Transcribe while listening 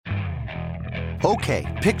Okay,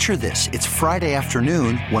 picture this. It's Friday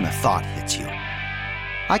afternoon when a thought hits you.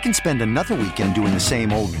 I can spend another weekend doing the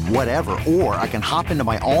same old whatever, or I can hop into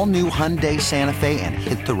my all-new Hyundai Santa Fe and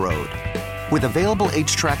hit the road. With available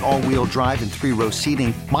H-Track all-wheel drive and 3-row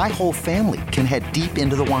seating, my whole family can head deep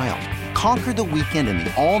into the wild. Conquer the weekend in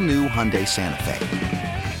the all-new Hyundai Santa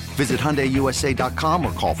Fe. Visit HyundaiUSA.com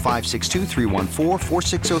or call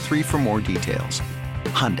 562-314-4603 for more details.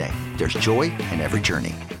 Hyundai, there's joy in every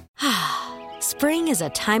journey. Spring is a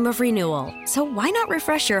time of renewal, so why not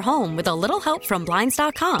refresh your home with a little help from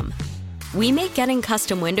Blinds.com? We make getting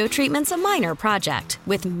custom window treatments a minor project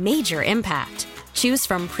with major impact. Choose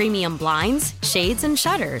from premium blinds, shades, and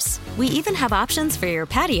shutters. We even have options for your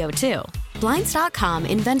patio, too. Blinds.com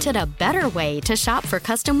invented a better way to shop for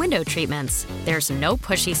custom window treatments. There's no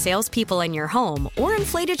pushy salespeople in your home or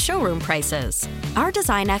inflated showroom prices. Our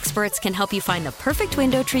design experts can help you find the perfect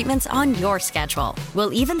window treatments on your schedule.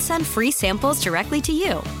 We'll even send free samples directly to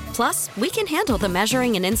you. Plus, we can handle the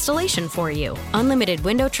measuring and installation for you. Unlimited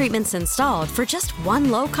window treatments installed for just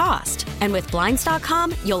one low cost. And with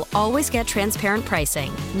Blinds.com, you'll always get transparent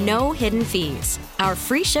pricing. No hidden fees. Our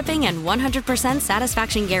free shipping and 100%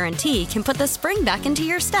 satisfaction guarantee can put the spring back into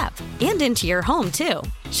your step and into your home, too.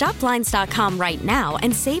 Shop Blinds.com right now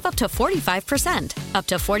and save up to 45%. Up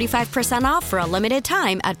to 45% off for a limited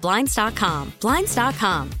time at Blinds.com.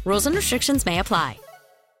 Blinds.com. Rules and restrictions may apply.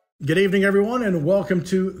 Good evening, everyone, and welcome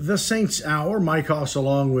to the Saints Hour. Mike Hoss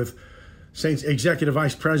along with Saints Executive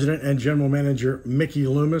Vice President and General Manager Mickey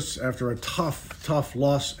Loomis after a tough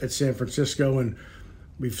loss at San Francisco. And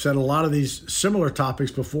we've said a lot of these similar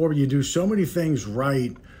topics before, but you do so many things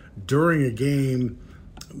right during a game,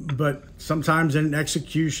 but sometimes in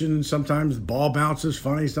execution, sometimes the ball bounces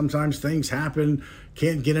funny, sometimes things happen,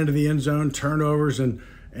 can't get into the end zone, turnovers, and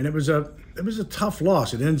it was a tough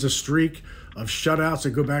loss. It ends a streak of shutouts that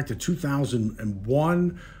go back to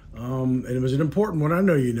 2001, and it was an important one. I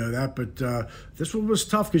know you know that, but this one was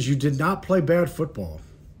tough because you did not play bad football.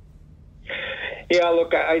 Yeah,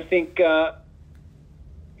 look, I think, first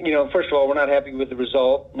of all, we're not happy with the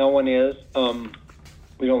result. No one is.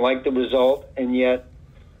 We don't like the result, and yet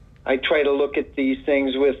I try to look at these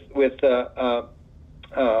things with a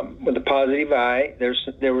positive eye.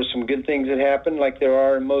 There were some good things that happened, like there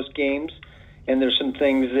are in most games, and there's some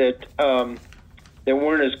things that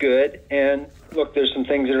weren't as good. And look, there's some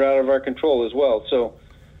things that are out of our control as well. So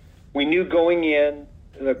we knew going in,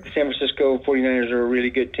 the San Francisco 49ers are a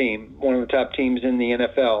really good team, one of the top teams in the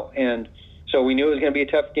NFL, and so we knew it was going to be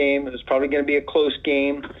a tough game. It was probably going to be a close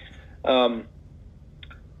game.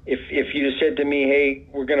 If you said to me, hey,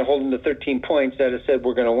 we're going to hold them to 13 points, I'd have said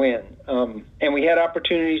we're going to win. And we had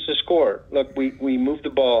opportunities to score. Look, we moved the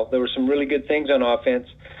ball. There were some really good things on offense,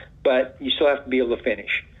 but you still have to be able to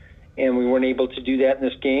finish. And we weren't able to do that in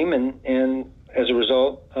this game, and as a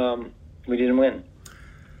result, we didn't win.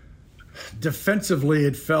 Defensively,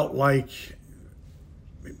 it felt like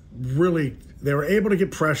really they were able to get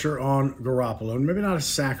pressure on Garoppolo, and maybe not a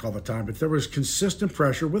sack all the time, but there was consistent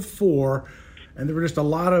pressure with 4, and there were just a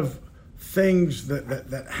lot of things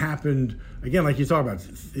that happened. Again, like you talk about,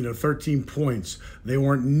 13 points. They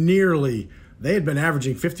had been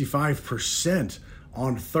averaging 55%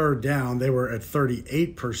 on third down. They were at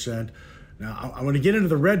 38%. Now, I want to get into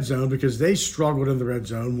the red zone because they struggled in the red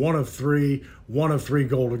zone. One of three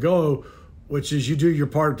goal to go, which is you do your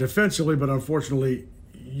part defensively, but unfortunately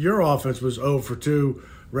your offense was 0 for 2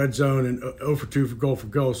 red zone and 0 for 2 for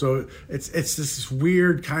goal. So it's this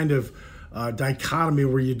weird kind of dichotomy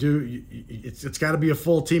where it's got to be a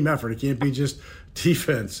full team effort. It can't be just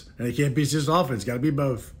defense, and it can't be just offense. It's got to be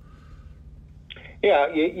both. Yeah,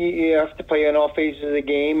 you have to play in all phases of the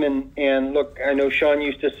game, and look, I know Sean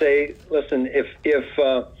used to say, listen, if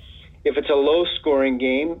it's a low-scoring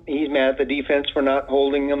game, he's mad at the defense for not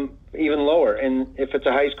holding them even lower, and if it's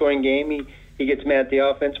a high-scoring game, he gets mad at the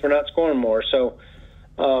offense for not scoring more. So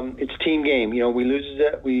it's a team game. We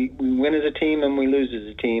win as a team and we lose as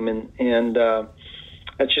a team, and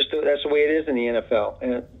that's the way it is in the NFL.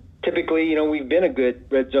 And typically, we've been a good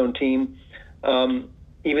red zone team.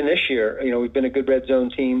 Even this year, we've been a good red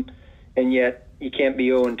zone team, and yet you can't be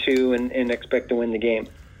 0-2 and expect to win the game.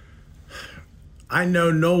 I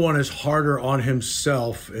know no one is harder on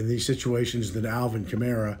himself in these situations than Alvin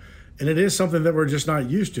Kamara, and it is something that we're just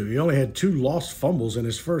not used to. He only had 2 lost fumbles in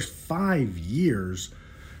his first 5 years,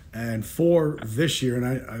 and 4 this year. And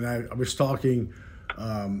I was talking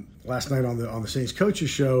last night on the Saints coaches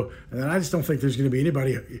show, and I just don't think there's going to be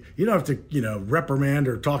anybody. You don't have to reprimand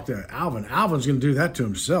or talk to Alvin. Alvin's going to do that to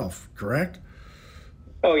himself, correct?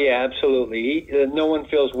 Oh yeah, absolutely. No one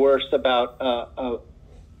feels worse about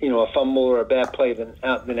a fumble or a bad play than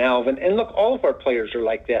Alvin. And look, all of our players are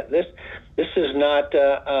like that. This is not.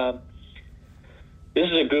 This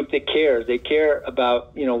is a group that cares. They care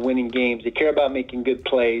about winning games. They care about making good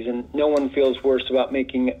plays, and no one feels worse about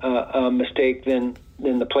making a mistake than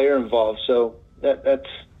the player involved. So that's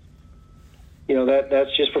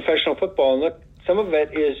just professional football. And look, some of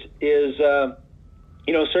it is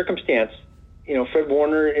circumstance. Fred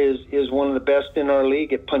Warner is one of the best in our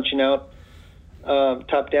league at punching out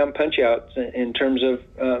top-down punch-outs in terms of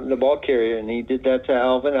the ball carrier, and he did that to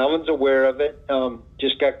Alvin. Alvin's aware of it.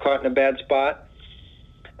 Just got caught in a bad spot.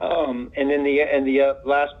 And then the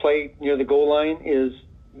last play near the goal line is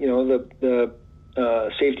the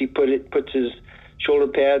safety puts his shoulder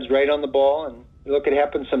pads right on the ball, and look, it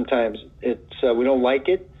happens sometimes. It's we don't like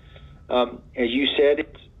it. As you said,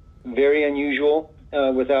 it's very unusual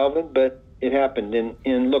with Alvin, but it happened.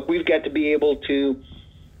 And look, we've got to be able to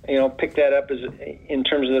pick that up in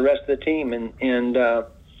terms of the rest of the team, and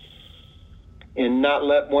not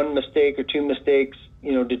let one mistake or two mistakes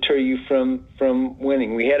deter you from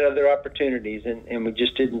winning. We had other opportunities, and we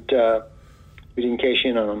just didn't cash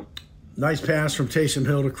in on them. Nice pass from Taysom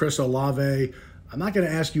Hill to Chris Olave. I'm not going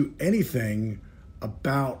to ask you anything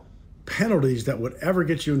about penalties that would ever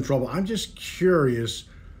get you in trouble. I'm just curious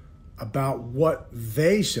about what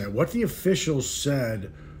they said, what the officials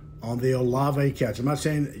said on the Olave catch. I'm not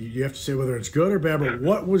saying you have to say whether it's good or bad, but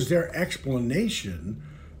what was their explanation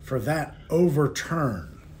for that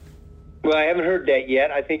overturn? Well, I haven't heard that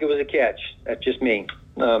yet. I think it was a catch. That's just me.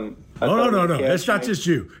 No. It's not just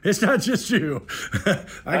you. It's not just you.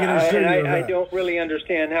 I don't really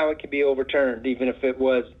understand how it could be overturned, even if it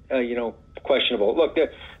was, questionable. Look,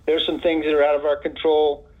 there's some things that are out of our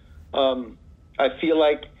control. I feel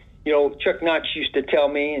like, Chuck Knox used to tell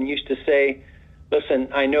me and used to say, listen,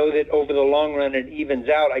 I know that over the long run it evens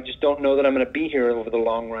out. I just don't know that I'm going to be here over the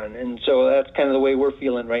long run. And so that's kind of the way we're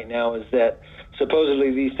feeling right now, is that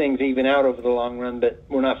supposedly these things even out over the long run, but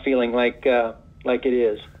we're not feeling like it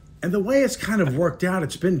is. And the way it's kind of worked out,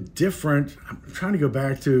 it's been different. I'm trying to go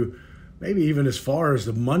back to maybe even as far as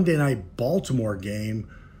the Monday night Baltimore game,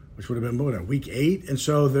 which would have been week 8. And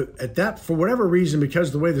so for whatever reason,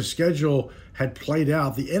 because the way the schedule had played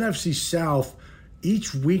out, the NFC South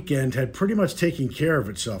each weekend had pretty much taken care of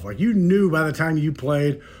itself. Like, you knew by the time you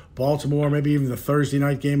played Baltimore, maybe even the Thursday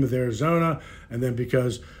night game with Arizona, and then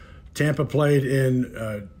because Tampa played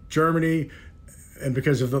in Germany, and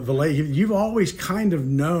because of the late, you've always kind of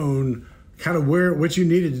known kind of what you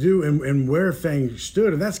needed to do and where things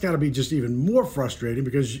stood. And that's got to be just even more frustrating,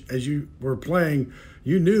 because as you were playing,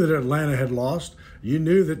 you knew that Atlanta had lost. You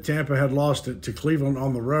knew that Tampa had lost to Cleveland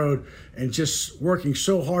on the road, and just working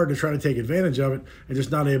so hard to try to take advantage of it and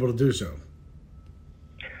just not able to do so.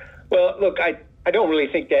 Well, look, I don't really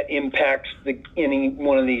think that impacts any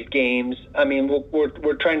one of these games. I mean,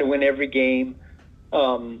 we're trying to win every game,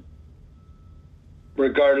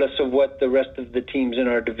 regardless of what the rest of the teams in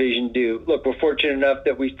our division do. Look, we're fortunate enough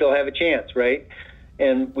that we still have a chance, right?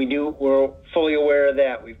 And we're fully aware of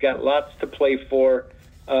that. We've got lots to play for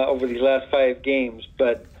over these last 5 games,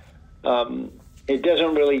 but it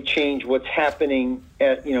doesn't really change what's happening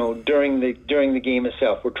during the game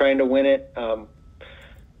itself. We're trying to win it.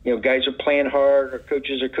 Guys are playing hard. Our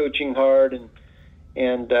coaches are coaching hard,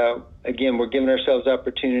 and again, we're giving ourselves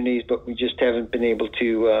opportunities, but we just haven't been able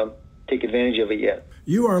to take advantage of it yet.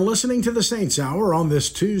 You are listening to the Saints Hour on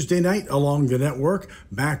this Tuesday night along the network,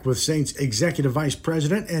 back with Saints Executive Vice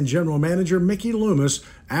President and General Manager Mickey Loomis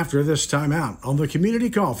after this timeout on the Community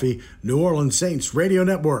Coffee New Orleans Saints Radio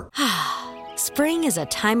Network. Spring is a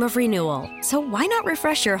time of renewal, so why not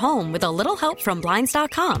refresh your home with a little help from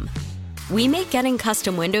Blinds.com? We make getting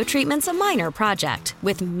custom window treatments a minor project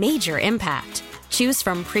with major impact. Choose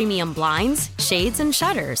from premium blinds, shades, and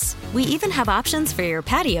shutters. We even have options for your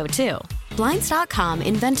patio, too. Blinds.com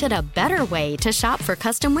invented a better way to shop for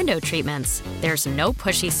custom window treatments. There's no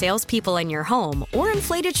pushy salespeople in your home or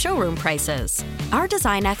inflated showroom prices. Our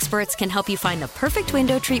design experts can help you find the perfect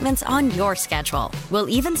window treatments on your schedule. We'll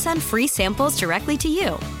even send free samples directly to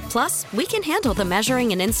you. Plus, we can handle the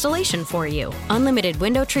measuring and installation for you. Unlimited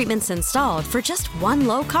window treatments installed for just one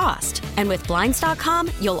low cost. And with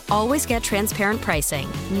Blinds.com, you'll always get transparent pricing.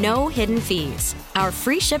 No hidden fees. Our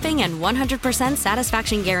free shipping and 100%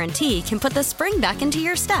 satisfaction guarantee can put the spring back into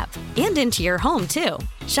your step and into your home, too.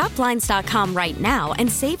 Shop Blinds.com right now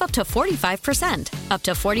and save up to 45%. Up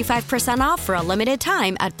to 45% off for a limited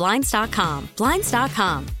time at Blinds.com.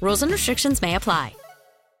 Blinds.com. Rules and restrictions may apply.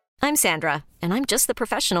 I'm Sandra, and I'm just the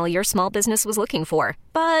professional your small business was looking for.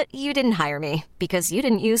 But you didn't hire me because you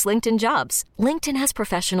didn't use LinkedIn Jobs. LinkedIn has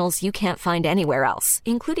professionals you can't find anywhere else,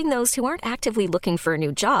 including those who aren't actively looking for a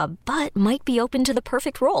new job, but might be open to the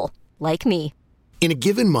perfect role, like me. In a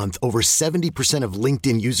given month, over 70% of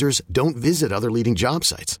LinkedIn users don't visit other leading job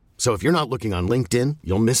sites. So if you're not looking on LinkedIn,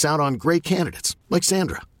 you'll miss out on great candidates like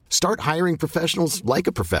Sandra. Start hiring professionals like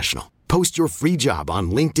a professional. Post your free job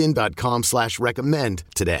on linkedin.com/recommend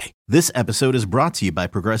today. This episode is brought to you by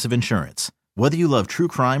Progressive Insurance. Whether you love true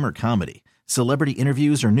crime or comedy, celebrity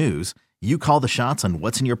interviews or news, you call the shots on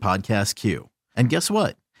what's in your podcast queue. And guess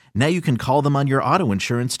what? Now you can call them on your auto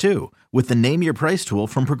insurance too with the Name Your Price tool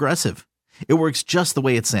from Progressive. It works just the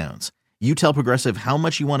way it sounds. You tell Progressive how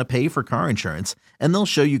much you want to pay for car insurance, and they'll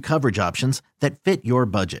show you coverage options that fit your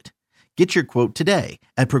budget. Get your quote today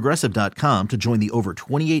at Progressive.com to join the over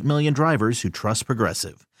 28 million drivers who trust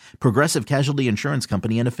Progressive. Progressive Casualty Insurance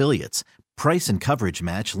Company and Affiliates. Price and coverage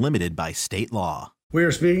match limited by state law. We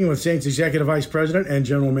are speaking with Saints Executive Vice President and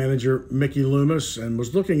General Manager Mickey Loomis, and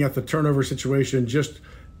was looking at the turnover situation just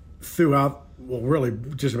throughout, well, really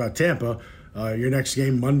just about Tampa. Your next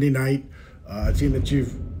game Monday night, a team that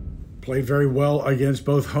you've played very well against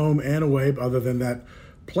both home and away, other than that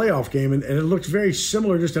playoff game, and it looks very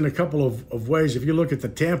similar just in a couple of ways. If you look at the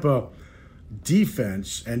Tampa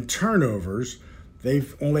defense and turnovers,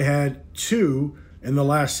 they've only had 2 in the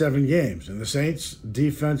last 7 games, and the Saints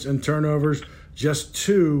defense and turnovers just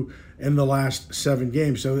 2 in the last 7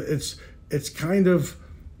 games. So it's kind of,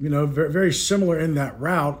 you know, very, very similar in that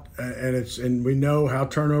route, and we know how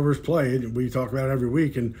turnovers play. We talk about it every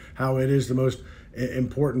week and how it is the most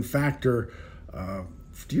important factor.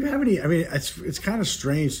 Do you have any? I mean, it's kind of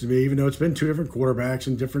strange to me, even though it's been 2 different quarterbacks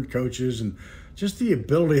and different coaches, and just the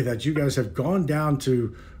ability that you guys have gone down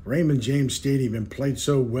to Raymond James Stadium and played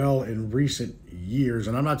so well in recent years.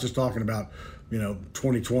 And I'm not just talking about,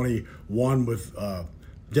 2021 with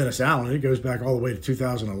Dennis Allen. It goes back all the way to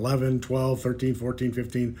 2011, 12, 13, 14,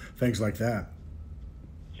 15, things like that.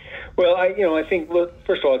 Well, I think, look,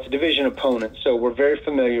 first of all, it's a division opponent, so we're very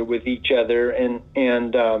familiar with each other, and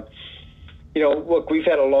look, we've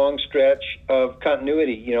had a long stretch of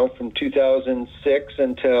continuity, from 2006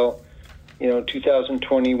 until,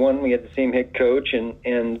 2021. We had the same head coach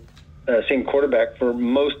and same quarterback for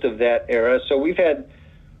most of that era. So we've had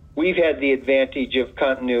the advantage of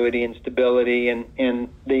continuity and stability, and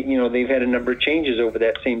they've had a number of changes over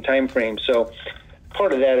that same time frame. So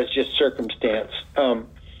part of that is just circumstance.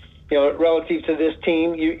 Relative to this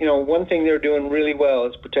team, one thing they're doing really well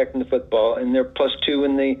is protecting the football, and they're +2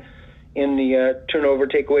 in the turnover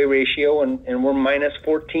takeaway ratio, and we're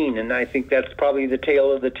 -14, and I think that's probably the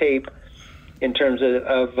tail of the tape in terms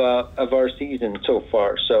of our season so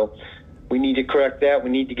far. So we need to correct that. We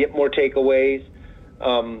need to get more takeaways.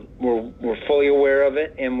 We're fully aware of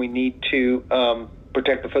it, and we need to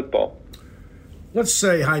protect the football. Let's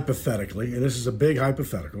say hypothetically, and this is a big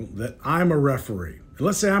hypothetical, that I'm a referee. And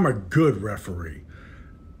let's say I'm a good referee.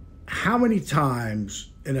 How many times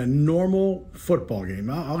in a normal football game,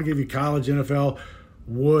 I'll give you college, NFL,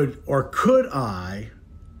 would or could I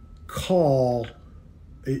call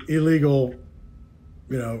illegal,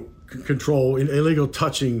 control, illegal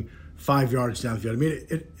touching 5 yards down the field? I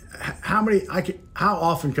mean, how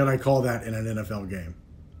often could I call that in an NFL game?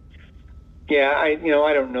 Yeah, I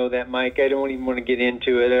don't know that, Mike. I don't even want to get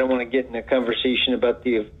into it. I don't want to get in a conversation about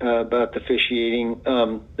the officiating.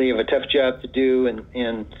 They have a tough job to do,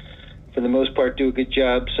 and for the most part, do a good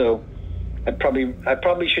job. So I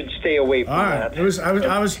probably should stay away from that.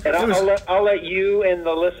 I'll let you and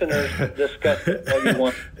the listeners discuss it all you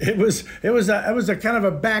want. It was a kind of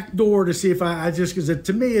a back door to see if because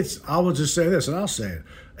to me I will just say this, and I'll say it.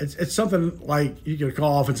 It's something like you could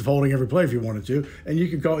call offensive holding every play if you wanted to, and you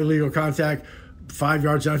could call illegal contact 5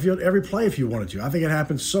 yards down the field every play if you wanted to. I think it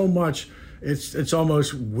happens so much. It's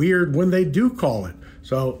almost weird when they do call it.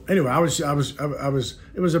 So anyway,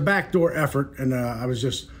 it was a backdoor effort, and I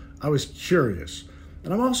was curious.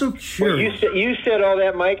 And I'm also curious. Well, you said all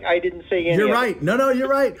that, Mike. I didn't say anything. You're right. No, you're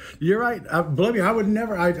right. You're right. Believe me, I would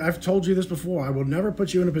never. I've told you this before. I will never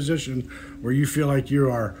put you in a position where you feel like you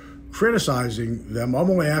are criticizing them. I'm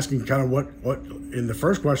only asking kind of what in the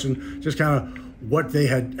first question, just kind of what they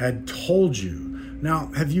had told you. Now,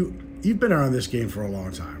 you've been around this game for a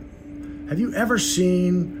long time. Have you ever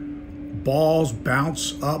seen balls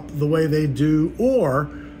bounce up the way they do, or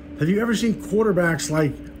have you ever seen quarterbacks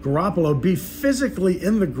like Garoppolo be physically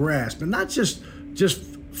in the grasp and not just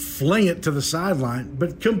fling it to the sideline,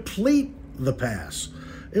 but complete the pass?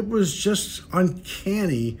 It was just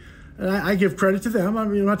uncanny. And I give credit to them. I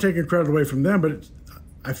mean, I'm not taking credit away from them, but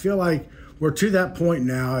I feel like we're to that point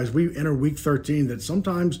now as we enter week 13 that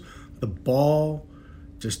sometimes the ball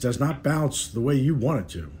just does not bounce the way you want it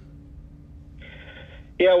to.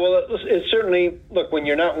 Yeah, well, it certainly, look, when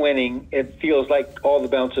you're not winning, it feels like all the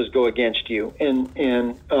bounces go against you.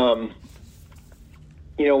 And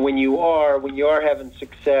you know, when you are having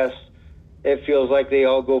success, it feels like they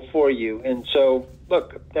all go for you. And so,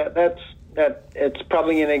 look, that's it's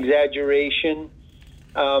probably an exaggeration.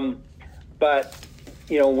 But,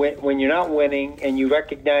 you know, when you're not winning and you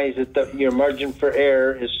recognize that your margin for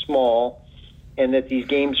error is small and that these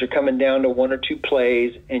games are coming down to one or two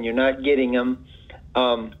plays and you're not getting them,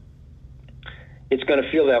 it's going to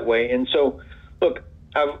feel that way. And so, look,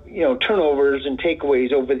 turnovers and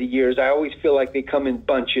takeaways over the years, I always feel like they come in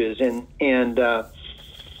bunches, and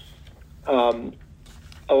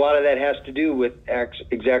a lot of that has to do with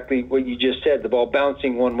exactly what you just said, the ball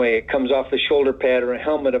bouncing one way. It comes off the shoulder pad or a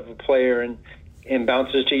helmet of a player and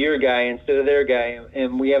bounces to your guy instead of their guy.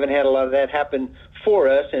 And we haven't had a lot of that happen for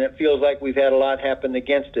us, and it feels like we've had a lot happen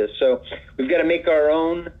against us. So we've got to make our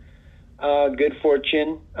own good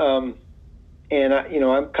fortune. And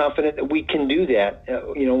I'm confident that we can do that.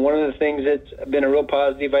 One of the things that's been a real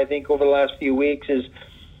positive, I think, over the last few weeks is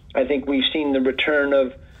I think we've seen the return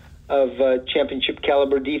of championship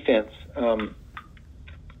caliber defense, and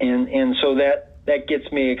so that gets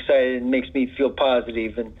me excited and makes me feel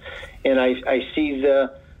positive. And I see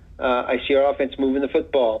our offense moving the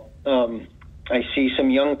football. I see some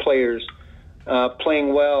young players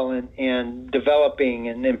playing well and developing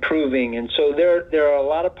and improving, and so there are a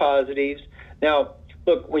lot of positives. Now,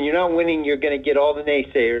 look, when you're not winning, you're going to get all the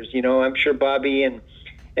naysayers. I'm sure Bobby and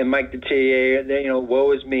Mike Detillier,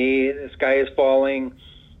 woe is me, the sky is falling,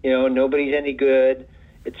 nobody's any good,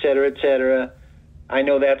 et cetera, et cetera. I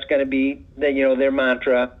know that's going to be their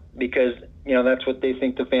mantra because, that's what they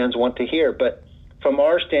think the fans want to hear. But from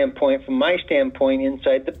my standpoint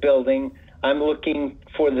inside the building, I'm looking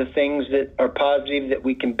for the things that are positive that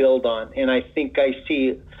we can build on. And I think I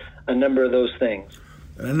see a number of those things.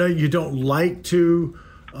 And I know you don't like to,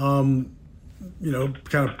 kind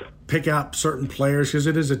of pick out certain players because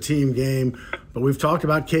it is a team game. But we've talked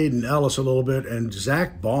about Caden Ellis a little bit, and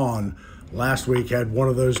Zach Bond last week had one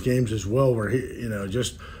of those games as well where he,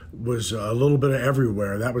 just was a little bit of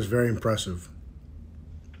everywhere. That was very impressive.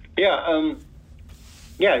 Yeah.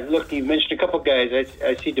 Look, you mentioned a couple guys.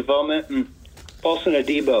 I see development in Paulson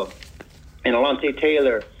Adebo and Alontae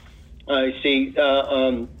Taylor. I see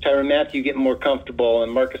Tyrann Mathieu getting more comfortable,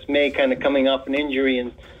 and Marcus May kind of coming off an injury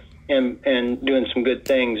and doing some good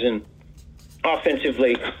things. And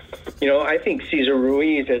offensively, I think Cesar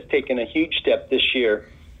Ruiz has taken a huge step this year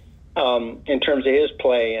in terms of his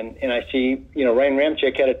play. And I see, Ryan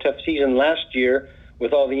Ramczyk had a tough season last year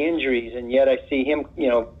with all the injuries, and yet I see him,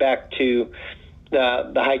 back to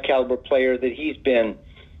the high caliber player that he's been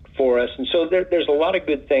for us. And so there's a lot of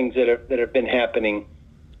good things that have been happening.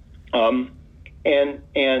 But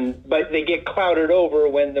they get clouded over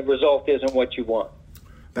when the result isn't what you want.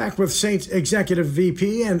 Back with Saints Executive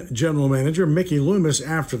VP and General Manager Mickey Loomis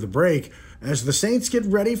after the break as the Saints get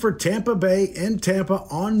ready for Tampa Bay in Tampa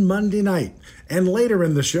on Monday night. And later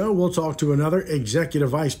in the show, we'll talk to another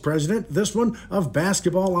Executive Vice President, this one of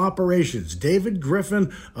basketball operations. David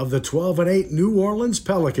Griffin of the 12-8 New Orleans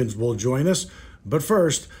Pelicans will join us. But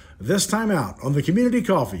first, this time out on the Community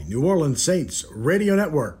Coffee New Orleans Saints Radio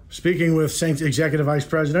Network. Speaking with Saints Executive Vice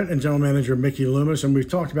President and General Manager Mickey Loomis, and we've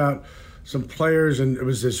talked about some players, and it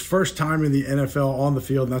was his first time in the NFL on the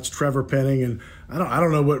field, and that's Trevor Penning. And I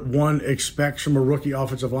don't know what one expects from a rookie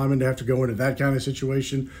offensive lineman to have to go into that kind of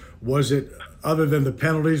situation. Was it, other than the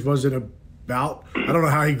penalties, was it about, I don't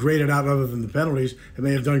know how he graded out other than the penalties. He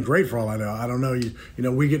may have done great for all I know. I don't know.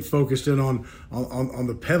 We get focused in on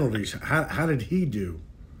the penalties. How did he do?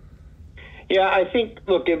 Yeah, I think,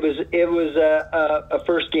 look, it was a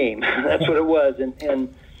first game. That's what it was,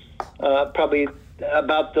 and probably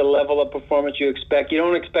about the level of performance you expect. You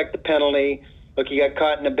don't expect the penalty. Look, he got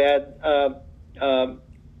caught in a bad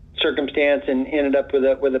circumstance and ended up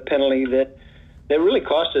with a penalty that really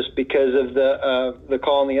cost us because of the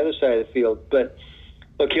call on the other side of the field. But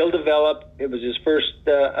look, he'll develop. It was his first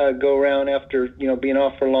go around after being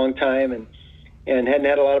off for a long time and hadn't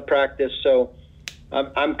had a lot of practice. So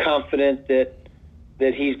I'm confident that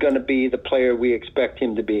he's going to be the player we expect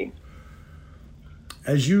him to be.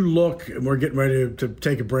 As you look, and we're getting ready to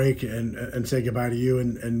take a break and say goodbye to you,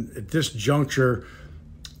 and at this juncture,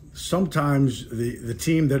 sometimes the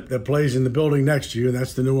team that plays in the building next to you, and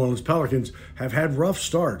that's the New Orleans Pelicans, have had rough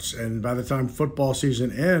starts. And by the time football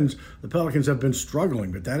season ends, the Pelicans have been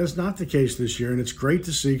struggling. But that is not the case this year, and it's great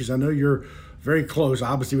to see because I know you're very close,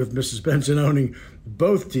 obviously, with Mrs. Benson owning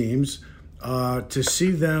both teams. to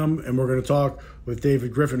see them, and we're going to talk with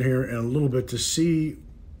David Griffin here in a little bit, to see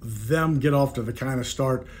them get off to the kind of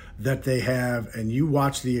start that they have, and you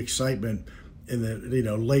watch the excitement in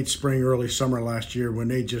the late spring, early summer last year when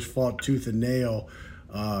they just fought tooth and nail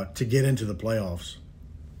to get into the playoffs.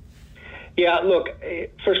 Yeah, look,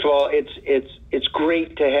 first of all, it's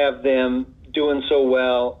great to have them doing so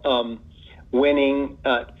well, winning.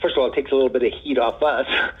 First of all, it takes a little bit of heat off us,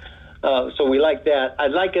 so we like that.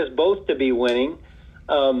 I'd like us both to be winning,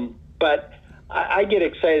 but I get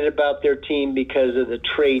excited about their team because of the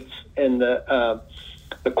traits and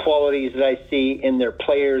the qualities that I see in their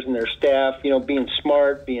players and their staff. Being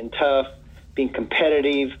smart, being tough, being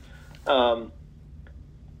competitive.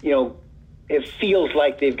 It feels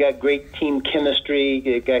like they've got great team chemistry.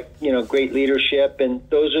 They've got great leadership, and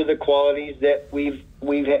those are the qualities that we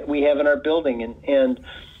have in our building. And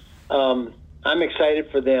I'm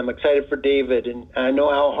excited for them. Excited for David, and I know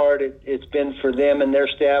how hard it's been for them and their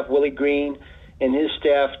staff, Willie Green and his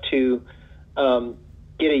staff, to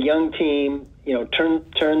get a young team,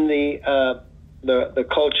 turn the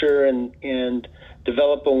culture and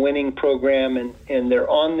develop a winning program, and they're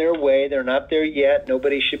on their way. They're not there yet.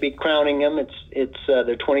 Nobody should be crowning them.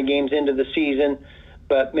 They're 20 games into the season,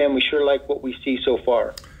 but man, we sure like what we see so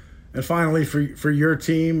far. And finally, for your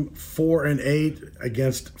team, 4-8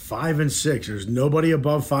 against 5-6. There's nobody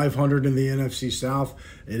above 500 in the NFC South.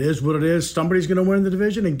 It is what it is. Somebody's going to win the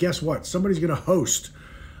division, and guess what? Somebody's going to host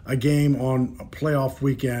a game on a playoff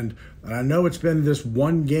weekend. And I know it's been this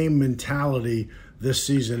one-game mentality this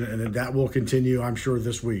season, and that will continue, I'm sure,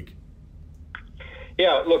 this week.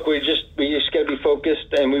 Yeah, look, we just got to be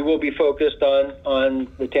focused, and we will be focused on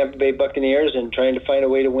the Tampa Bay Buccaneers and trying to find a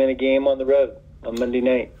way to win a game on the road on Monday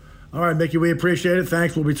night. All right, Mickey, we appreciate it.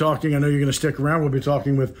 Thanks. We'll be talking. I know you're going to stick around. We'll be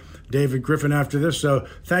talking with David Griffin after this. So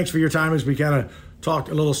thanks for your time as we kind of talk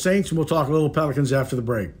a little Saints, and we'll talk a little Pelicans after the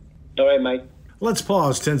break. All right, Mike. Let's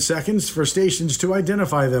pause 10 seconds for stations to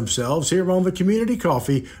identify themselves here on the Community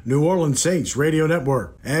Coffee New Orleans Saints Radio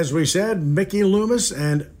Network. As we said, Mickey Loomis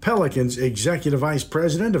and Pelicans Executive Vice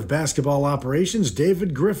President of Basketball Operations,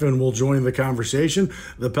 David Griffin, will join the conversation.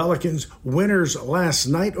 The Pelicans winners last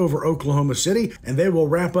night over Oklahoma City, and they will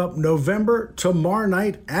wrap up November tomorrow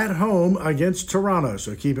night at home against Toronto.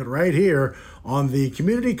 So keep it right here on the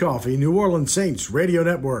Community Coffee New Orleans Saints Radio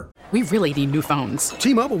Network. We really need new phones.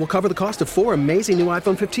 T-Mobile will cover the cost of 4 amazing new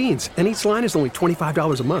iPhone 15s, and each line is only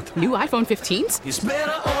 $25 a month. New iPhone 15s? It's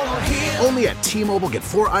better over here. Only at T-Mobile, get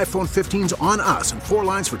 4 iPhone 15s on us and 4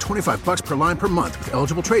 lines for $25 per line per month with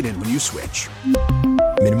eligible trade-in when you switch.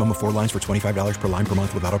 Minimum of 4 lines for $25 per line per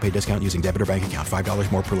month with autopay discount using debit or bank account.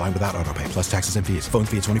 $5 more per line without autopay, plus taxes and fees. Phone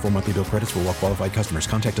fee at 24 monthly bill credits for well-qualified customers.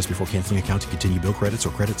 Contact us before canceling account to continue bill credits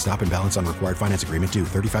or credit stop and balance on required finance agreement due.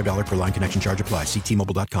 $35 per line connection charge applies. See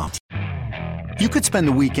T-Mobile.com. You could spend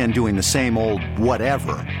the weekend doing the same old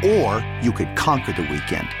whatever, or you could conquer the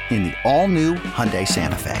weekend in the all-new Hyundai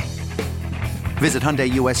Santa Fe. Visit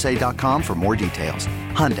HyundaiUSA.com for more details.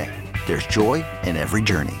 Hyundai, there's joy in every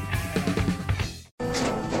journey.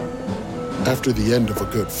 After the end of a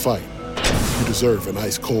good fight, you deserve an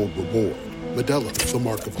ice-cold reward. Modelo is the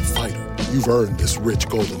mark of a fighter. You've earned this rich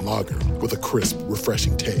golden lager with a crisp,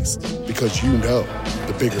 refreshing taste. Because you know,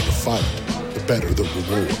 the bigger the fight, the better the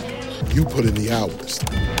reward. You put in the hours,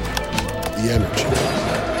 the energy,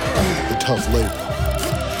 the tough labor.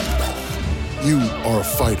 You are a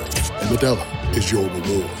fighter, and Modelo is your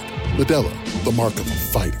reward. Modelo, the mark of a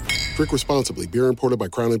fighter. Drink responsibly. Beer imported by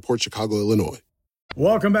Crown Imports, Chicago, Illinois.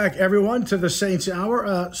 Welcome back, everyone, to the Saints Hour,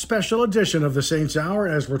 a special edition of the Saints Hour,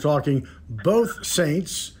 as we're talking both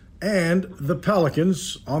Saints and the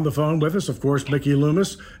Pelicans. On the phone with us, of course, Mickey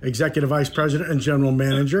Loomis, Executive Vice President and General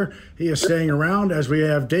Manager. He is staying around as we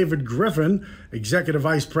have David Griffin, Executive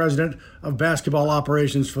Vice President of Basketball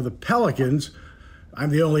Operations for the Pelicans. I'm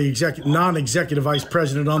the only non-executive vice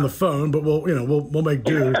president on the phone, but we'll make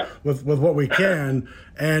do with what we can,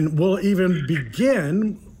 and we'll even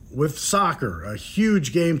begin with soccer. A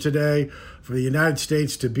huge game today for the United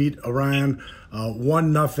States to beat Iran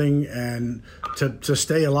 1-0 and to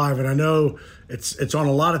stay alive. And I know it's on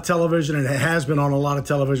a lot of television, and it has been on a lot of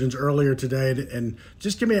televisions earlier today. And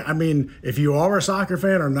just give me, if you are a soccer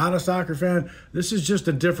fan or not a soccer fan, this is just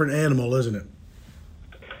a different animal, isn't it?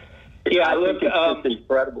 Yeah, look, it's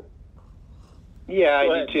incredible. Yeah,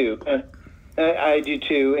 I do too. I do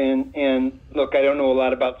too. And look, I don't know a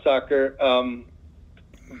lot about soccer,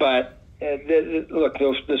 but look,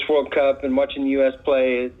 this World Cup and watching the U.S.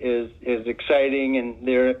 play is exciting, and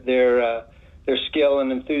their skill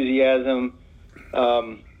and enthusiasm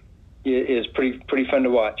is pretty fun to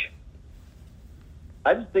watch.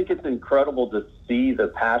 I just think it's incredible to see the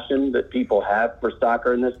passion that people have for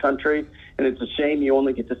soccer in this country. And it's a shame you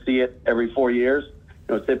only get to see it every 4 years.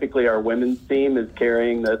 Typically our women's team is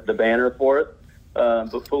carrying the banner for it. But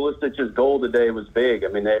Pulisic's goal today was big. I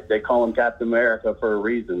mean, they call him Captain America for a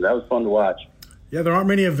reason. That was fun to watch. Yeah, there aren't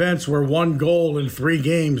many events where one goal in 3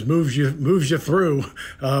 games moves you through.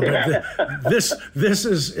 But this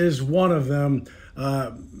is one of them.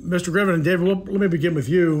 Mr. Griffin and David, let me begin with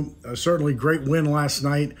you. Certainly great win last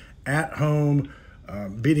night at home,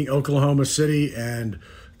 beating Oklahoma City, and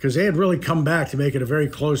because they had really come back to make it a very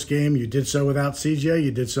close game. You did so without CJ,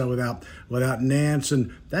 you did so without Nance,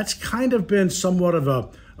 and that's kind of been somewhat of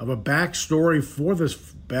a backstory for this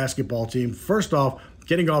basketball team. First off,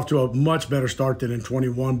 getting off to a much better start than in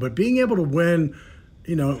 21, but being able to win,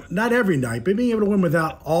 not every night, but being able to win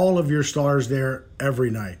without all of your stars there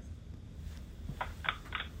every night.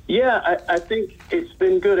 Yeah, I think it's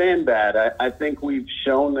been good and bad. I think we've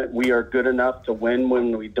shown that we are good enough to win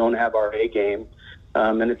when we don't have our A game.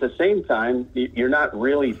 And at the same time, you're not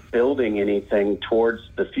really building anything towards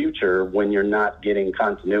the future when you're not getting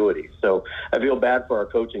continuity. So I feel bad for our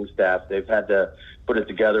coaching staff. They've had to put it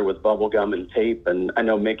together with bubble gum and tape. And I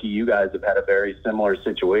know, Mickey, you guys have had a very similar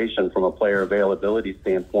situation from a player availability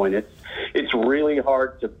standpoint. It's really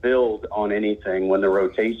hard to build on anything when the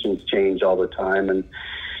rotations change all the time. And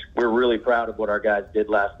we're really proud of what our guys did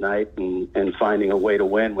last night and finding a way to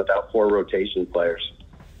win without 4 rotation players.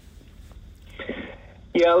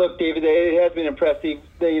 Yeah, look, David, it has been impressive.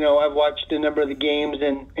 I've watched a number of the games,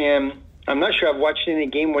 and I'm not sure I've watched any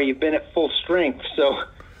game where you've been at full strength. So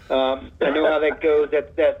I know how that goes.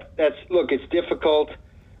 Look, it's difficult,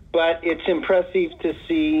 but it's impressive to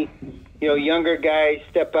see, younger guys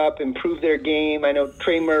step up, improve their game. I know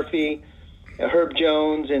Trey Murphy, Herb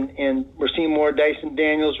Jones, and we're seeing more Dyson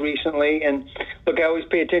Daniels recently. And look, I always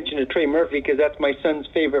pay attention to Trey Murphy because that's my son's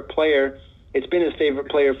favorite player. It's been his favorite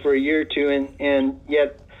player for a year or two, and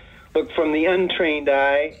yet, look, from the untrained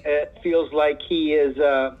eye, it feels like he is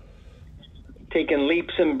taken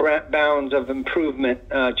leaps and bounds of improvement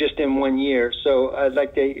just in 1 year. So I'd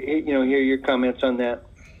like to hear your comments on that.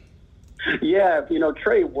 Yeah,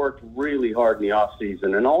 Trey worked really hard in the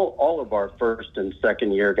offseason, and all of our first and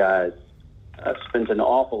second year guys spent an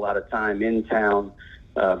awful lot of time in town.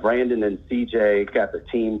 Brandon and CJ got the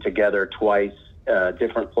team together twice.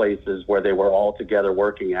 Different places where they were all together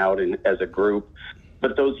working out as a group.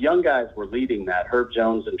 But those young guys were leading that. Herb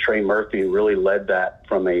Jones and Trey Murphy really led that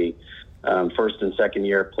from a first and second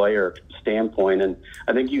year player standpoint. And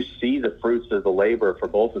I think you see the fruits of the labor for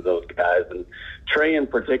both of those guys. And Trey in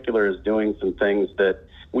particular is doing some things that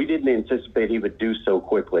we didn't anticipate he would do so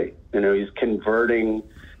quickly. He's converting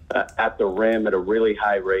at the rim at a really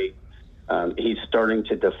high rate. He's starting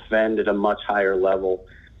to defend at a much higher level.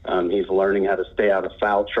 He's learning how to stay out of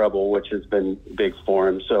foul trouble, which has been big for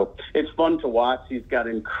him. So it's fun to watch. He's got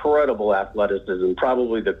incredible athleticism,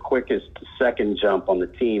 probably the quickest second jump on the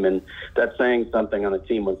team. And that's saying something on a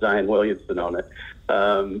team with Zion Williamson on it.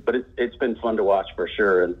 But it's been fun to watch for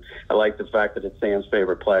sure. And I like the fact that it's Sam's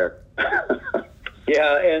favorite player.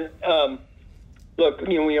 Yeah. And look,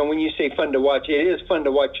 when you say fun to watch, it is fun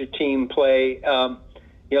to watch your team play.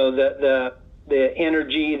 The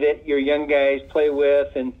energy that your young guys play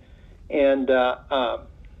with, and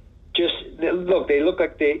they look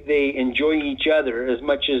like they enjoy each other as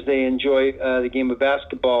much as they enjoy the game of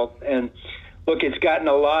basketball. And look, it's gotten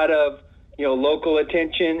a lot of local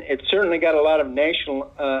attention. It's certainly got a lot of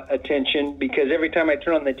national attention, because every time I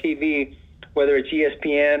turn on the TV, whether it's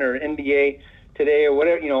ESPN or NBA Today or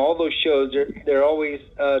whatever, all those shows, they're always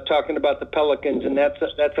talking about the Pelicans, and that's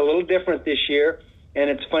a little different this year, and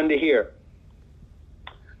it's fun to hear.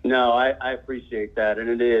 No, I appreciate that, and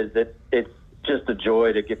it is. It's just a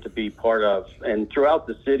joy to get to be part of. And throughout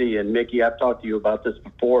the city, and Mickey, I've talked to you about this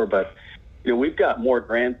before, but we've got more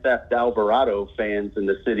Grand Theft Alvarado fans in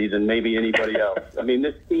the city than maybe anybody else. I mean,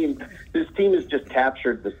 this team has just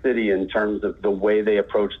captured the city in terms of the way they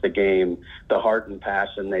approach the game, the heart and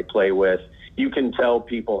passion they play with. You can tell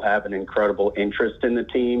people have an incredible interest in the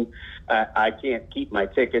team. I can't keep my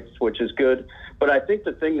tickets, which is good. But I think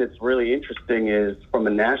the thing that's really interesting is, from a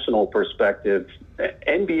national perspective,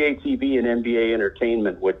 NBA TV and NBA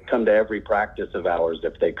Entertainment would come to every practice of ours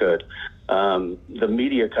if they could. The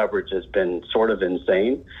media coverage has been sort of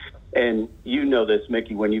insane. And you know this,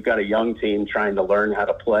 Mickey, when you've got a young team trying to learn how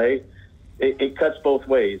to play, it cuts both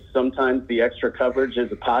ways. Sometimes the extra coverage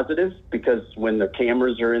is a positive, because when the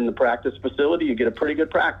cameras are in the practice facility, you get a pretty good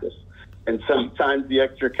practice. And sometimes the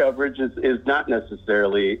extra coverage is not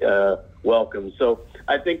necessarily welcome. So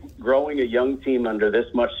I think growing a young team under this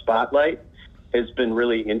much spotlight has been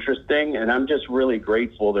really interesting, and I'm just really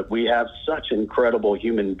grateful that we have such incredible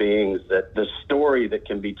human beings that the story that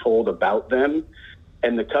can be told about them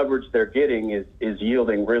and the coverage they're getting is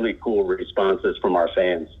yielding really cool responses from our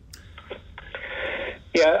fans.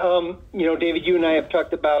 Yeah, David, you and I have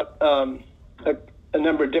talked about a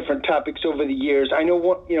number of different topics over the years. I know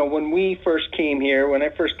when we first came here, when I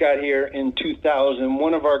first got here in 2000,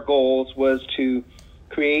 one of our goals was to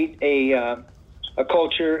create a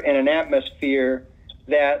culture and an atmosphere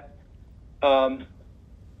that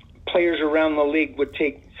players around the league would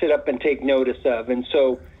sit up and take notice of. And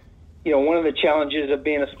so, one of the challenges of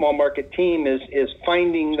being a small market team is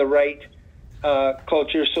finding the right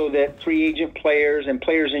culture so that free agent players and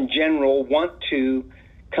players in general want to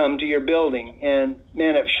come to your building. And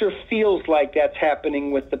man, it sure feels like that's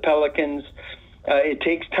happening with the Pelicans. It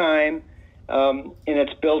takes time. And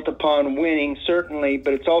it's built upon winning, certainly,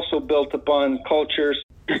 but it's also built upon cultures.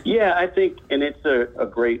 Yeah, I think, and it's a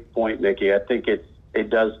great point, Mickey. I think it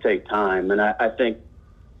does take time, and I think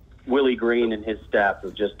Willie Green and his staff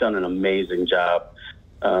have just done an amazing job.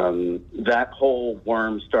 That whole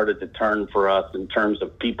worm started to turn for us in terms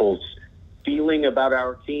of people's feeling about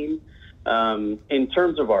our team. In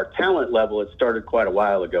terms of our talent level, it started quite a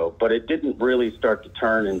while ago, but it didn't really start to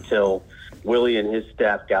turn until Willie and his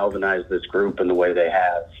staff galvanized this group in the way they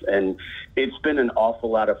have. And it's been an awful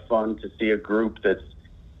lot of fun to see a group that's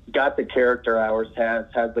got the character ours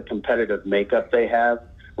has the competitive makeup they have,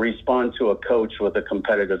 respond to a coach with a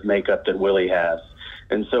competitive makeup that Willie has.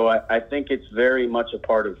 And so I think it's very much a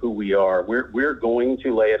part of who we are. We're going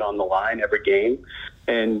to lay it on the line every game.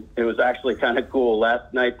 And it was actually kind of cool.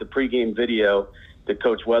 Last night, the pregame video that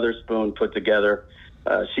Coach Weatherspoon put together,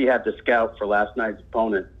 she had to scout for last night's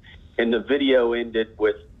opponent. And the video ended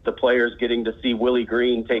with the players getting to see Willie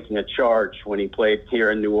Green taking a charge when he played here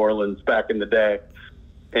in New Orleans back in the day.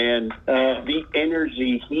 And the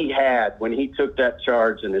energy he had when he took that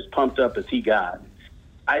charge and as pumped up as he got,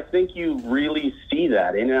 I think you really see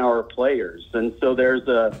that in our players. And so there's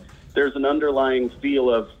an underlying feel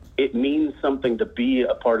of it means something to be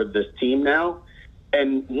a part of this team now.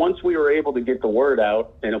 And once we were able to get the word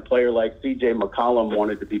out, and a player like C.J. McCollum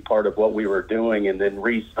wanted to be part of what we were doing and then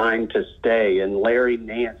re-signed to stay, and Larry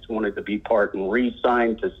Nance wanted to be part and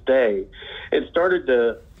re-signed to stay, it started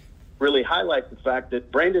to really highlight the fact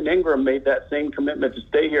that Brandon Ingram made that same commitment to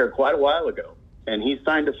stay here quite a while ago. And he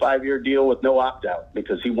signed a 5-year deal with no opt-out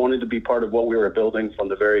because he wanted to be part of what we were building from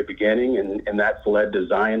the very beginning, and that's led to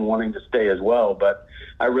Zion wanting to stay as well. But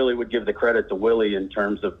I really would give the credit to Willie in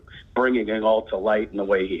terms of bringing it all to light in the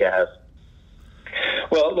way he has.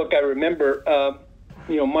 Well, look, I remember,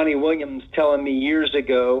 Monty Williams telling me years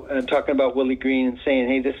ago, talking about Willie Green and saying,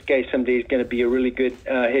 hey, this guy someday is going to be a really good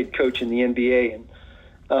head coach in the NBA.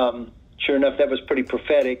 And sure enough, that was pretty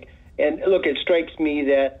prophetic. And look, it strikes me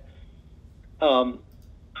that, in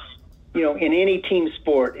any team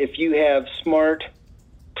sport, if you have smart,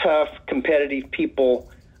 tough, competitive people,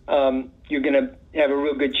 you're going to have a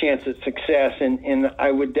real good chance at success. And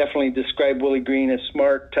I would definitely describe Willie Green as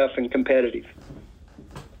smart, tough, and competitive.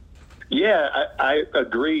 Yeah, I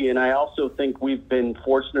agree. And I also think we've been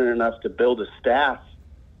fortunate enough to build a staff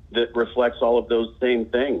that reflects all of those same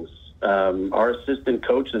things. Our assistant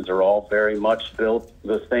coaches are all very much built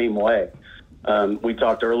the same way. We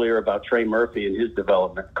talked earlier about Trey Murphy and his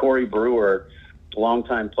development. Corey Brewer,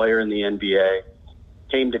 longtime player in the NBA,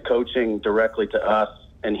 came to coaching directly to us,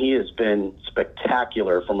 and he has been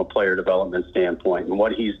spectacular from a player development standpoint. And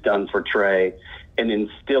what he's done for Trey and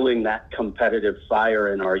instilling that competitive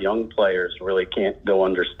fire in our young players really can't go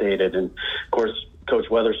understated. And, of course, Coach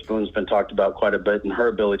Weatherspoon's been talked about quite a bit and her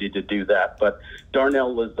ability to do that. But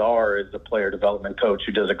Darnell Lazar is a player development coach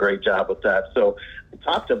who does a great job with that. So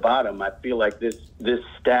top to bottom, I feel like this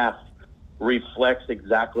staff reflects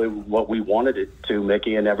exactly what we wanted it to,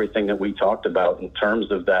 Mickey, and everything that we talked about in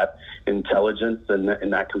terms of that intelligence and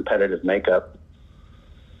that competitive makeup.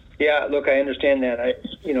 Yeah, look, I understand that.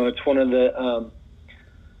 It's one of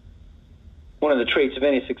the traits of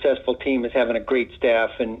any successful team is having a great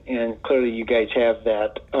staff, and clearly you guys have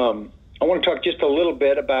that. I want to talk just a little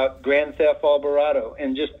bit about Grand Theft Alvarado,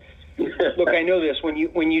 and just look. I know this when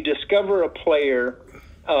you discover a player,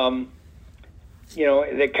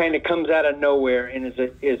 that kind of comes out of nowhere and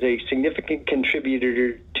is a significant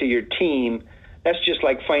contributor to your team. That's just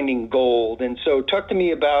like finding gold. And so, talk to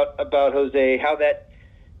me about Jose. How that,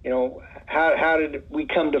 how did we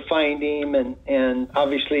come to find him? And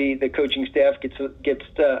obviously the coaching staff gets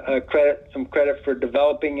some credit for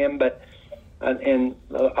developing him, but and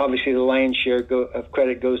obviously the lion's share of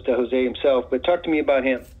credit goes to Jose himself. But talk to me about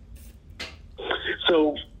him.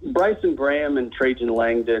 So Bryson Graham and Trajan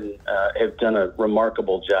Langdon have done a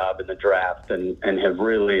remarkable job in the draft and have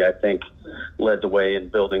really, I think, led the way in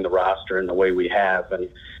building the roster in the way we have. And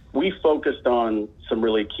we focused on some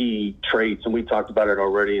really key traits, and we talked about it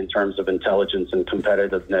already in terms of intelligence and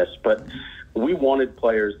competitiveness. But we wanted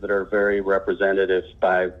players that are very representative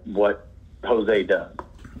by what Jose does.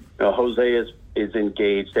 Jose is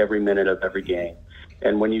engaged every minute of every game.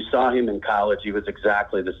 And when you saw him in college, he was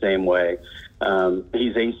exactly the same way.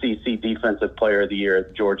 He's ACC Defensive Player of the Year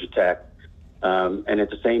at Georgia Tech. And at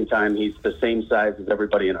the same time, he's the same size as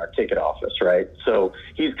everybody in our ticket office, right? So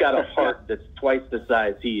he's got a heart that's twice the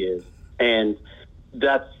size he is. And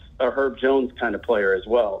that's a Herb Jones kind of player as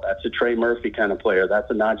well. That's a Trey Murphy kind of player. That's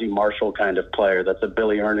a Najee Marshall kind of player. That's a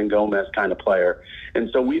Billy Hernangomez kind of player. And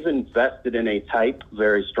so we've invested in a type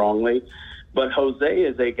very strongly. But Jose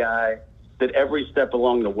is a guy that every step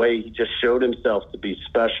along the way, he just showed himself to be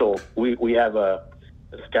special. We have a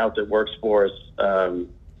scout that works for us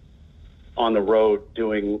on the road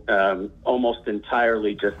doing almost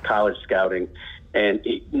entirely just college scouting, and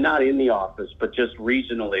not in the office, but just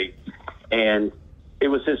regionally. And it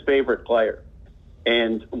was his favorite player.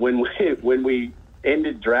 And when we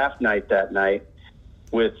ended draft night that night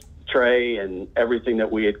with Trey and everything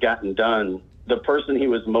that we had gotten done, the person he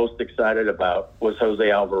was most excited about was Jose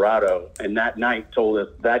Alvarado. And that night told us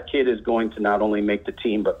that kid is going to not only make the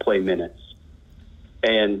team, but play minutes.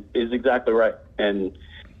 And is exactly right. And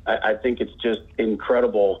I think it's just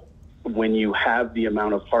incredible when you have the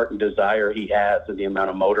amount of heart and desire he has and the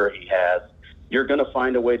amount of motor he has, you're going to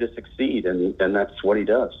find a way to succeed. And that's what he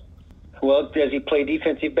does. Well, does he play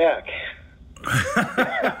defensive back?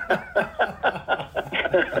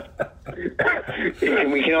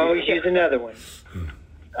 We can always use another one.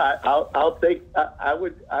 I'll take. I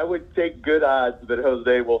would take good odds that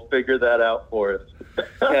Jose will figure that out for us.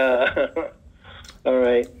 All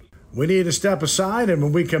right. We need to step aside, and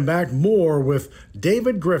when we come back, more with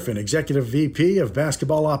David Griffin, Executive VP of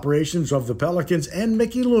Basketball Operations of the Pelicans, and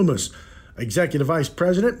Mickey Loomis, Executive Vice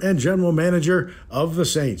President and General Manager of the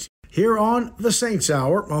Saints, here on the Saints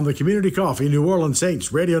Hour on the Community Coffee New Orleans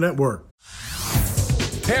Saints Radio Network.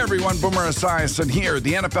 Hey everyone, Boomer Esiason here.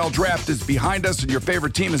 The NFL Draft is behind us and your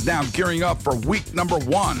favorite team is now gearing up for week number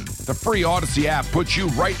 1. The free Odyssey app puts you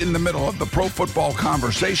right in the middle of the pro football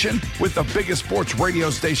conversation with the biggest sports radio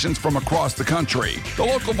stations from across the country. The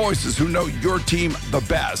local voices who know your team the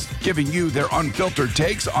best, giving you their unfiltered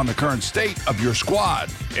takes on the current state of your squad.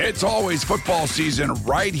 It's always football season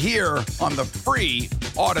right here on the free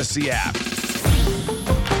Odyssey app.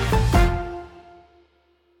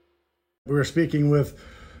 We're speaking with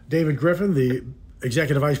David Griffin, the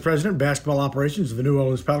Executive Vice President, Basketball Operations of the New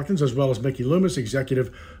Orleans Pelicans, as well as Mickey Loomis,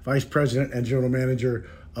 Executive Vice President and General Manager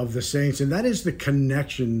of the Saints. And that is the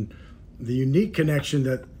connection, the unique connection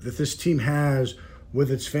that this team has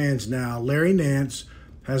with its fans now. Larry Nance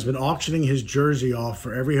has been auctioning his jersey off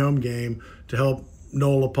for every home game to help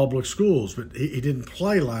NOLA Public Schools, but he didn't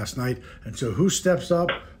play last night. And so who steps up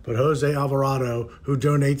but Jose Alvarado, who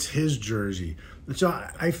donates his jersey? And so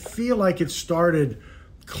I feel like it started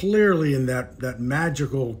clearly in that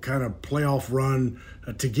magical kind of playoff run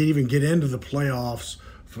to get into the playoffs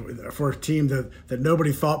for a team that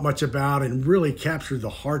nobody thought much about and really captured the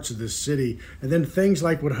hearts of this city. And then things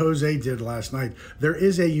like what Jose did last night. There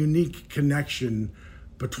is a unique connection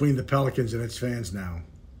between the Pelicans and its fans now.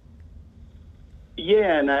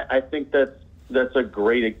 Yeah, and I think that's a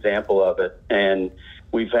great example of it. And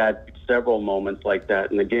we've had several moments like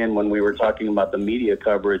that. And again, when we were talking about the media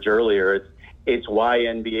coverage earlier, it's why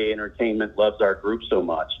NBA Entertainment loves our group so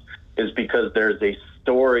much, is because there's a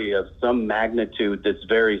story of some magnitude that's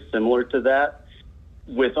very similar to that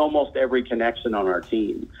with almost every connection on our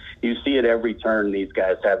team. You see at every turn, these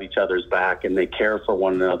guys have each other's back and they care for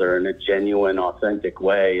one another in a genuine, authentic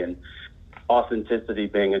way. And authenticity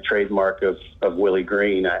being a trademark of Willie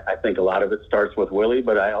Green. I think a lot of it starts with Willie,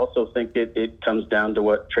 but I also think it comes down to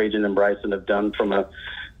what Trajan and Bryson have done from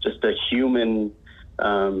just a human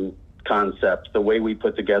concept, the way we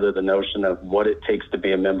put together the notion of what it takes to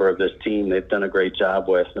be a member of this team. They've done a great job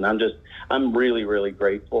with, and I'm really, really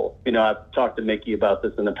grateful. You know, I've talked to Mickey about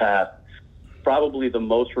this in the past. Probably the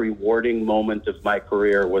most rewarding moment of my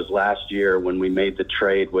career was last year when we made the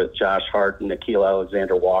trade with Josh Hart and Nickeil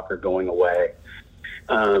Alexander-Walker going away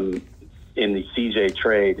in the CJ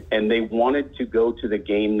trade. And they wanted to go to the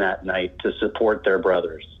game that night to support their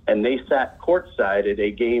brothers. And they sat courtside at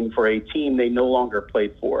a game for a team they no longer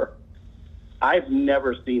played for. I've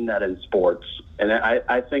never seen that in sports. And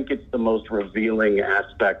I think it's the most revealing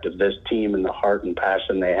aspect of this team and the heart and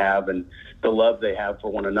passion they have and the love they have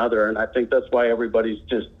for one another. And I think that's why everybody's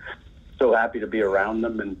just so happy to be around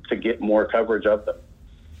them and to get more coverage of them.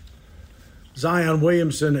 Zion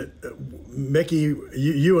Williamson, Mickey,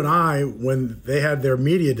 you and I, when they had their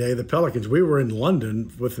media day, the Pelicans, we were in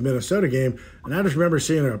London with the Minnesota game, and I just remember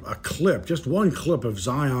seeing a clip, just one clip of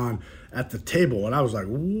Zion at the table, and I was like,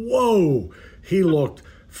 whoa, he looked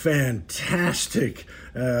fantastic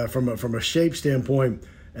from a shape standpoint.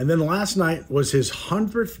 And then last night was his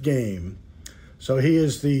 100th game, so he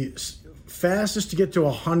is the fastest to get to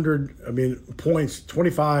 100, points,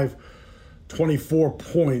 24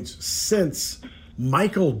 points since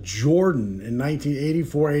Michael Jordan in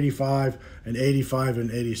 1984, 85, and 85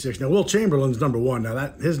 and 86. Now, Will Chamberlain's number one.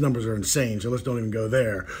 Now, his numbers are insane, so let's don't even go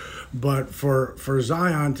there. But for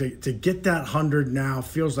Zion to get that 100 now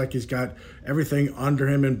feels like he's got everything under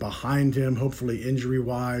him and behind him, hopefully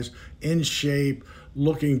injury-wise, in shape,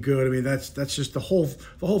 looking good. I mean, that's just the whole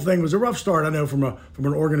thing. It was a rough start, I know, from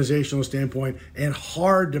an organizational standpoint, and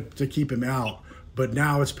hard to keep him out. But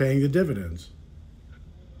now it's paying the dividends.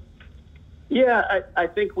 Yeah, I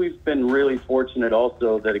think we've been really fortunate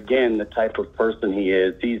also that, again, the type of person he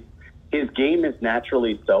is, his game is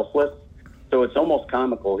naturally selfless. So it's almost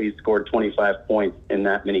comical he scored 25 points in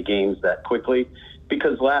that many games that quickly,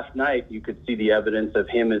 because last night you could see the evidence of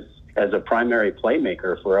him as a primary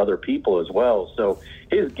playmaker for other people as well. So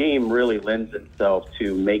his game really lends itself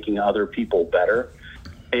to making other people better.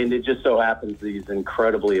 And it just so happens that he's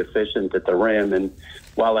incredibly efficient at the rim. And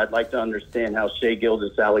while I'd like to understand how Shai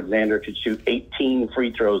Gilgeous-Alexander could shoot 18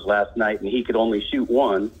 free throws last night and he could only shoot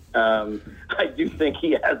one, I do think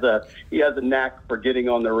he has a knack for getting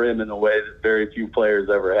on the rim in a way that very few players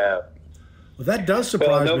ever have. Well, that does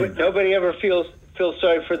surprise me. Nobody ever feels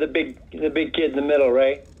sorry for the big kid in the middle,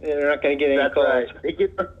 right? They're not going to get any calls. Right.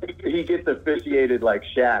 He gets officiated like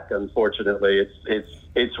Shaq. Unfortunately,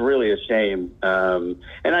 it's really a shame,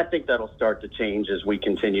 and I think that'll start to change as we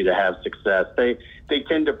continue to have success. They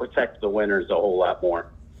tend to protect the winners a whole lot more.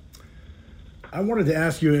 I wanted to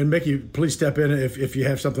ask you, and Mickey, please step in if you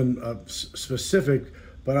have something specific.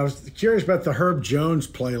 But I was curious about the Herb Jones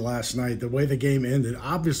play last night, the way the game ended.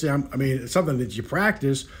 Obviously, it's something that you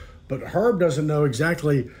practice, but Herb doesn't know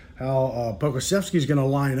exactly how Pokusevski's going to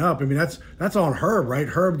line up. I mean, that's on Herb, right?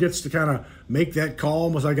 Herb gets to kind of make that call,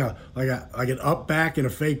 almost like an up back and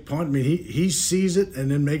a fake punt. I mean, he sees it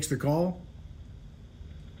and then makes the call.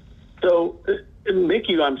 So,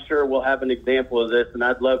 Mickey, I'm sure will have an example of this, and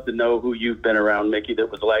I'd love to know who you've been around, Mickey,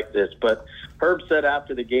 that was like this. But Herb said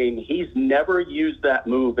after the game he's never used that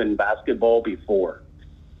move in basketball before.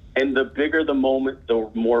 And the bigger the moment, the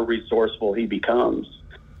more resourceful he becomes.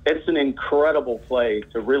 It's an incredible play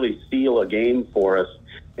to really seal a game for us.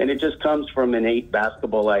 And it just comes from innate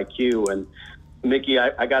basketball IQ. And, Mickey,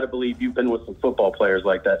 I got to believe you've been with some football players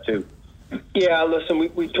like that, too. Yeah, listen,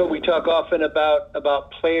 we talk often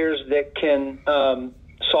about players that can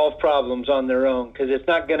solve problems on their own, because it's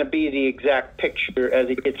not going to be the exact picture as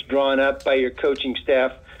it gets drawn up by your coaching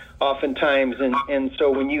staff oftentimes. And so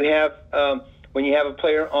when you have a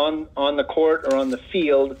player on the court or on the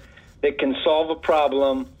field that can solve a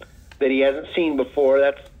problem that he hasn't seen before,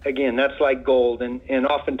 that's like gold. And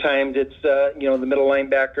oftentimes it's the middle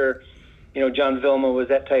linebacker. John Vilma was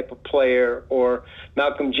that type of player, or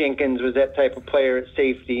Malcolm Jenkins was that type of player at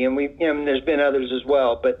safety, and there's been others as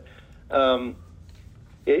well. But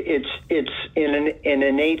it's an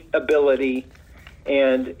innate ability,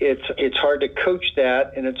 and it's hard to coach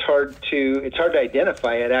that, and it's hard to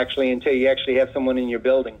identify it actually until you actually have someone in your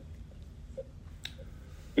building.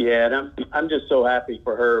 Yeah, and I'm just so happy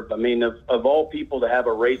for Herb. I mean, of all people to have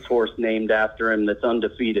a racehorse named after him that's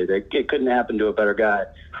undefeated, it couldn't happen to a better guy.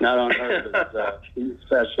 Not on Herb, he's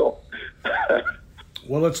special.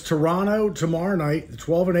 Well, it's Toronto tomorrow night, the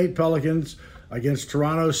 12-8 Pelicans against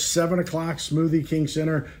Toronto's 7 o'clock Smoothie King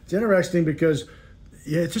Center. It's interesting because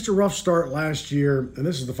it's just a rough start last year, and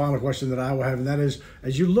this is the final question that I will have, and that is,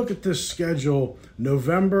 as you look at this schedule,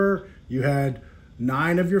 November, you had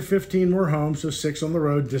 9 of your 15 were home, so 6 on the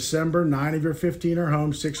road. December, 9 of your 15 are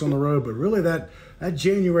home, 6 on the road. But really that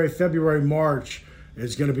January, February, March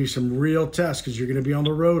is going to be some real tests, because you're going to be on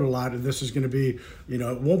the road a lot, and this is going to be,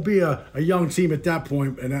 it won't be a young team at that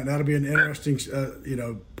point, and that'll be an interesting,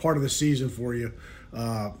 part of the season for you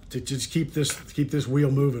to just keep this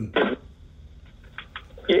wheel moving.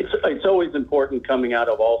 It's always important coming out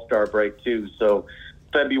of All-Star break too. So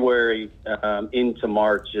February into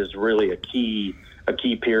March is really a key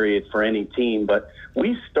period for any team. But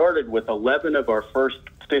we started with 11 of our first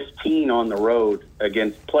 15 on the road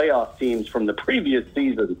against playoff teams from the previous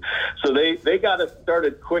season. So they got us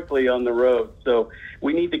started quickly on the road. So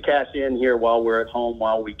we need to cash in here while we're at home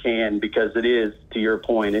while we can, because it is, to your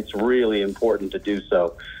point, it's really important to do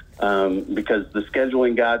so. because the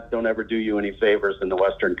scheduling gods don't ever do you any favors in the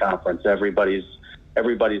Western Conference. Everybody's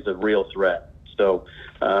a real threat. So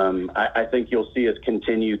I think you'll see us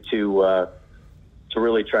continue to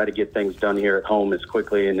really try to get things done here at home as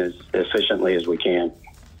quickly and as efficiently as we can.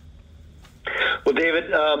 Well, David,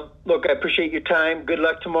 look, I appreciate your time. Good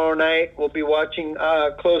luck tomorrow night. We'll be watching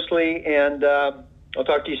closely, and I'll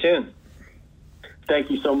talk to you soon. Thank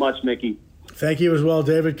you so much, Mickey. Thank you as well,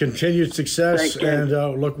 David. Continued success, Thank you.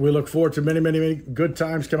 and we look forward to many, many, many good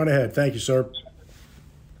times coming ahead. Thank you, sir.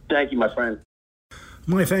 Thank you, my friend.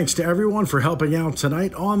 My thanks to everyone for helping out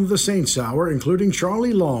tonight on the Saints Hour, including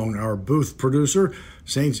Charlie Long, our booth producer,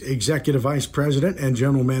 Saints Executive Vice President and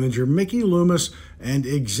General Manager Mickey Loomis, and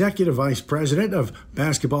Executive Vice President of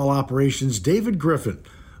Basketball Operations David Griffin.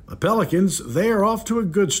 The Pelicans, they are off to a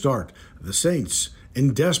good start. The Saints,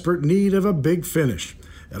 in desperate need of a big finish.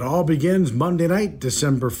 It all begins Monday night,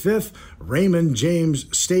 December 5th, Raymond James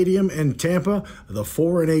Stadium in Tampa, the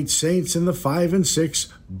 4-8 Saints and the 5-6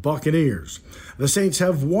 Buccaneers. The Saints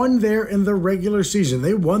have won there in the regular season.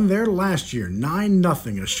 They won there last year, 9-0,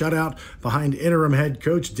 a shutout behind interim head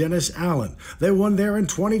coach Dennis Allen. They won there in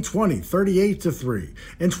 2020, 38-3.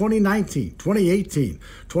 In 2019, 2018,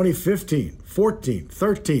 2015, 14,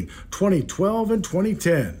 13, 2012, and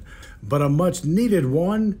 2010. But a much-needed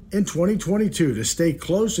one in 2022 to stay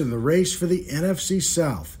close in the race for the NFC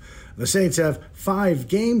South. The Saints have 5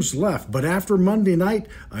 games left, but after Monday night,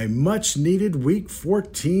 a much-needed Week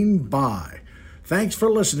 14 bye. Thanks for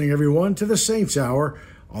listening, everyone, to the Saints Hour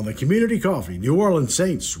on the Community Coffee New Orleans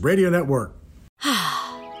Saints Radio Network.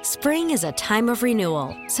 Spring is a time of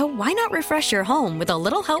renewal, so why not refresh your home with a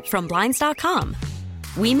little help from Blinds.com?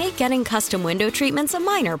 We make getting custom window treatments a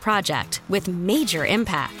minor project with major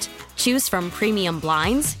impact. Choose from premium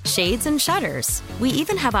blinds, shades, and shutters. We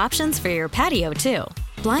even have options for your patio, too.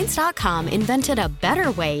 Blinds.com invented a better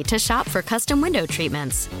way to shop for custom window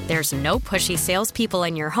treatments. There's no pushy salespeople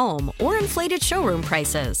in your home or inflated showroom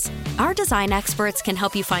prices. Our design experts can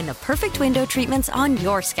help you find the perfect window treatments on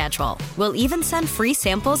your schedule. We'll even send free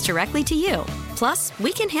samples directly to you. Plus,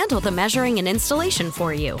 we can handle the measuring and installation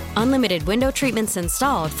for you. Unlimited window treatments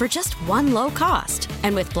installed for just one low cost.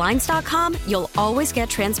 And with Blinds.com, you'll always get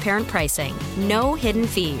transparent pricing. No hidden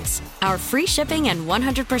fees. Our free shipping and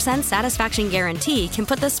 100% satisfaction guarantee can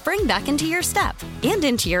put the spring back into your step and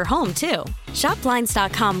into your home, too. Shop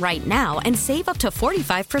Blinds.com right now and save up to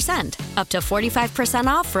 45%. Up to 45%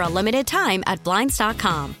 off for a limited time at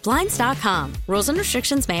Blinds.com. Blinds.com. Rules and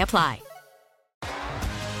restrictions may apply.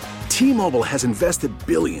 T-Mobile has invested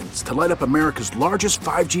billions to light up America's largest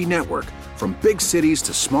 5G network, from big cities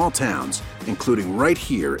to small towns, including right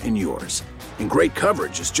here in yours. And great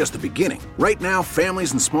coverage is just the beginning. Right now,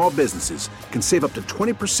 families and small businesses can save up to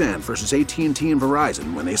 20% versus AT&T and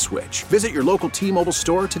Verizon when they switch. Visit your local T-Mobile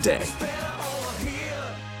store today.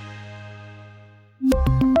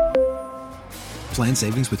 Plan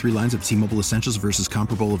savings with 3 lines of T-Mobile Essentials versus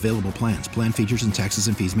comparable available plans. Plan features and taxes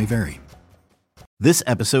and fees may vary. This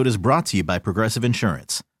episode is brought to you by Progressive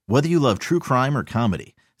Insurance. Whether you love true crime or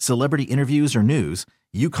comedy, celebrity interviews or news,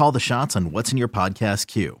 you call the shots on what's in your podcast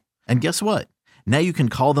queue. And guess what? Now you can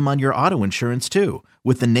call them on your auto insurance too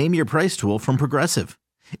with the Name Your Price tool from Progressive.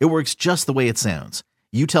 It works just the way it sounds.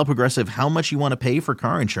 You tell Progressive how much you want to pay for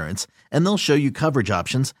car insurance, and they'll show you coverage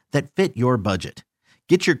options that fit your budget.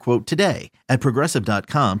 Get your quote today at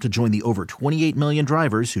Progressive.com to join the over 28 million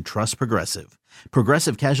drivers who trust Progressive.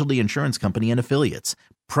 Progressive Casualty Insurance Company and Affiliates.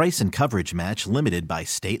 Price and coverage match limited by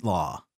state law.